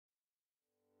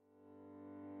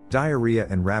Diarrhea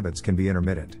in rabbits can be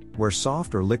intermittent, where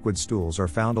soft or liquid stools are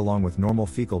found along with normal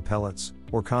fecal pellets,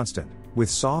 or constant, with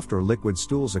soft or liquid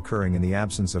stools occurring in the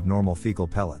absence of normal fecal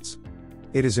pellets.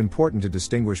 It is important to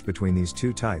distinguish between these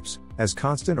two types, as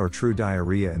constant or true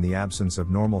diarrhea in the absence of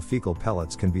normal fecal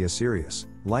pellets can be a serious,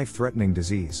 life-threatening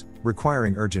disease,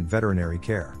 requiring urgent veterinary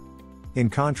care. In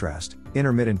contrast,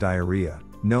 intermittent diarrhea,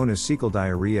 known as cecal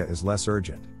diarrhea, is less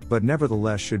urgent, but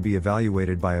nevertheless should be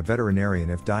evaluated by a veterinarian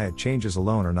if diet changes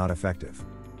alone are not effective.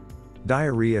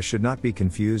 Diarrhea should not be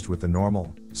confused with the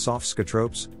normal, soft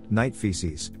scatropes, night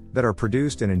feces, that are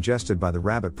produced and ingested by the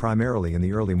rabbit primarily in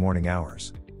the early morning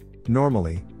hours.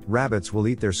 Normally, rabbits will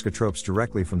eat their scatropes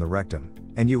directly from the rectum,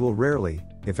 and you will rarely,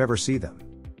 if ever, see them.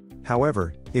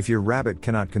 However, if your rabbit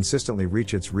cannot consistently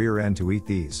reach its rear end to eat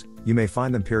these, you may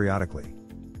find them periodically.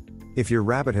 If your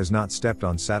rabbit has not sat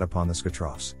upon the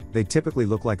scatropes, they typically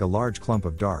look like a large clump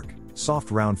of dark,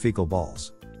 soft round fecal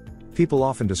balls. People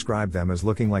often describe them as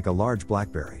looking like a large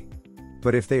blackberry.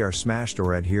 But if they are smashed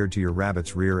or adhered to your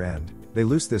rabbit's rear end, they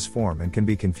lose this form and can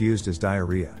be confused as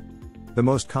diarrhea. The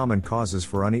most common causes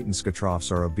for uneaten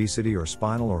scatropes are obesity or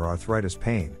spinal or arthritis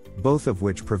pain, both of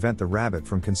which prevent the rabbit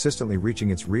from consistently reaching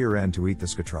its rear end to eat the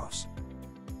scatropes.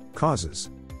 Causes: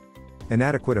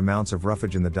 inadequate amounts of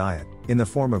roughage in the diet, in the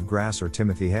form of grass or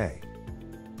timothy hay.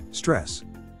 Stress.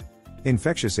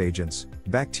 Infectious agents,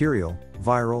 bacterial,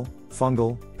 viral,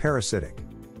 fungal, parasitic.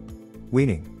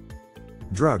 Weaning.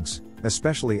 Drugs,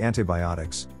 especially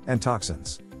antibiotics, and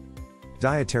toxins.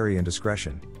 Dietary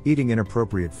indiscretion, eating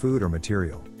inappropriate food or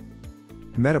material.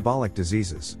 Metabolic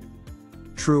diseases.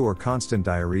 True or constant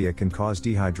diarrhea can cause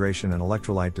dehydration and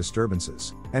electrolyte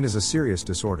disturbances, and is a serious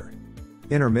disorder.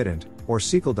 Intermittent, or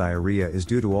cecal diarrhea is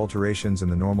due to alterations in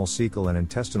the normal cecal and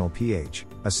intestinal pH,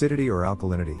 acidity or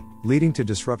alkalinity, leading to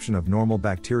disruption of normal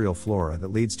bacterial flora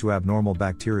that leads to abnormal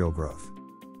bacterial growth.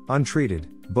 Untreated,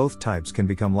 both types can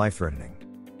become life-threatening.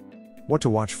 What to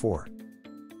watch for?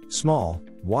 Small,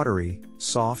 watery,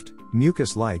 soft,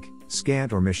 mucus-like,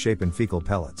 scant or misshapen fecal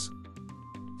pellets.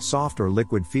 Soft or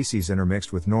liquid feces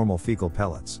intermixed with normal fecal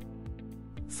pellets.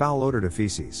 Foul odor to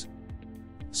feces.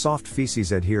 Soft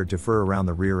feces adhered to fur around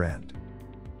the rear end.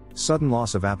 Sudden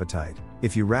loss of appetite.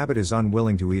 If your rabbit is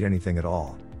unwilling to eat anything at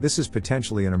all, this is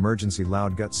potentially an emergency.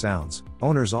 Loud gut sounds.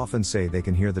 Owners often say they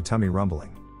can hear the tummy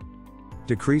rumbling.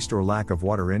 Decreased or lack of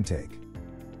water intake.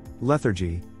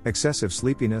 Lethargy, excessive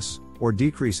sleepiness, or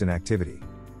decrease in activity.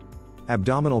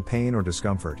 Abdominal pain or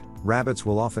discomfort. Rabbits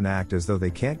will often act as though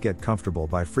they can't get comfortable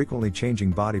by frequently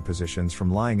changing body positions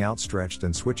from lying outstretched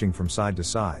and switching from side to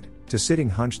side, to sitting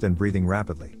hunched and breathing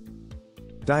rapidly.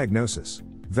 Diagnosis.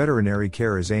 Veterinary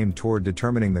care is aimed toward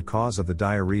determining the cause of the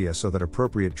diarrhea so that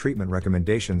appropriate treatment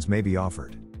recommendations may be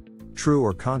offered. True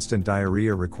or constant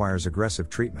diarrhea requires aggressive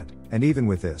treatment, and even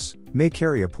with this, may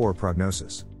carry a poor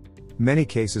prognosis. Many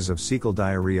cases of cecal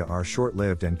diarrhea are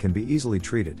short-lived and can be easily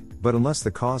treated, but unless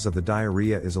the cause of the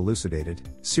diarrhea is elucidated,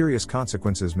 serious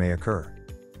consequences may occur.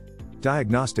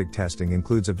 Diagnostic testing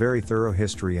includes a very thorough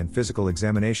history and physical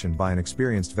examination by an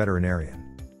experienced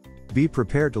veterinarian. Be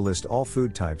prepared to list all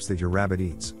food types that your rabbit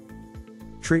eats.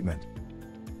 Treatment.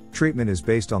 Treatment is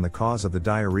based on the cause of the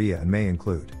diarrhea and may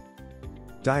include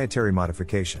dietary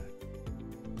modification,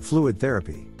 fluid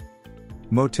therapy,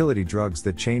 motility drugs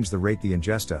that change the rate the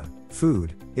ingesta,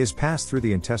 food, is passed through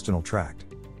the intestinal tract,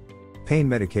 pain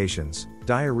medications.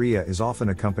 Diarrhea is often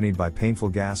accompanied by painful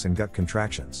gas and gut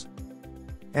contractions.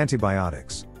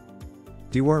 Antibiotics,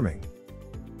 deworming,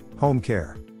 home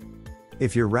care.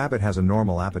 If your rabbit has a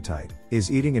normal appetite, is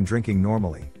eating and drinking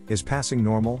normally, is passing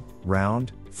normal,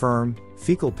 round, firm,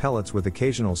 fecal pellets with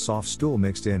occasional soft stool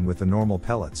mixed in with the normal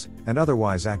pellets, and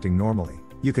otherwise acting normally,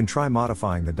 you can try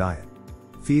modifying the diet.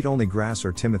 Feed only grass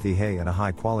or timothy hay and a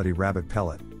high-quality rabbit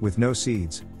pellet, with no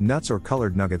seeds, nuts or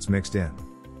colored nuggets mixed in.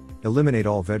 Eliminate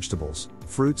all vegetables,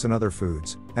 fruits and other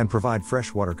foods, and provide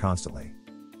fresh water constantly.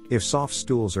 If soft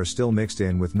stools are still mixed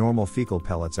in with normal fecal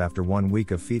pellets after 1 week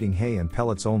of feeding hay and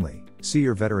pellets only, see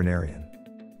your veterinarian.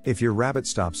 If your rabbit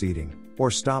stops eating, or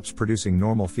stops producing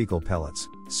normal fecal pellets,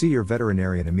 see your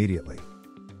veterinarian immediately.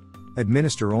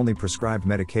 Administer only prescribed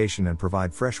medication and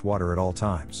provide fresh water at all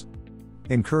times.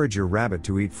 Encourage your rabbit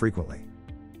to eat frequently.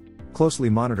 Closely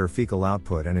monitor fecal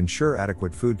output and ensure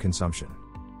adequate food consumption.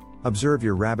 Observe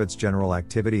your rabbit's general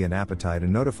activity and appetite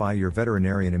and notify your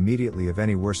veterinarian immediately of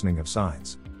any worsening of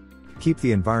signs. Keep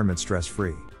the environment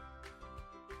stress-free.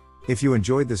 If you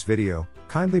enjoyed this video,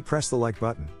 kindly press the like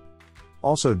button.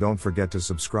 Also, don't forget to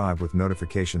subscribe with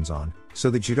notifications on, so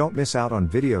that you don't miss out on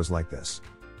videos like this.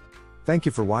 Thank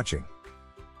you for watching.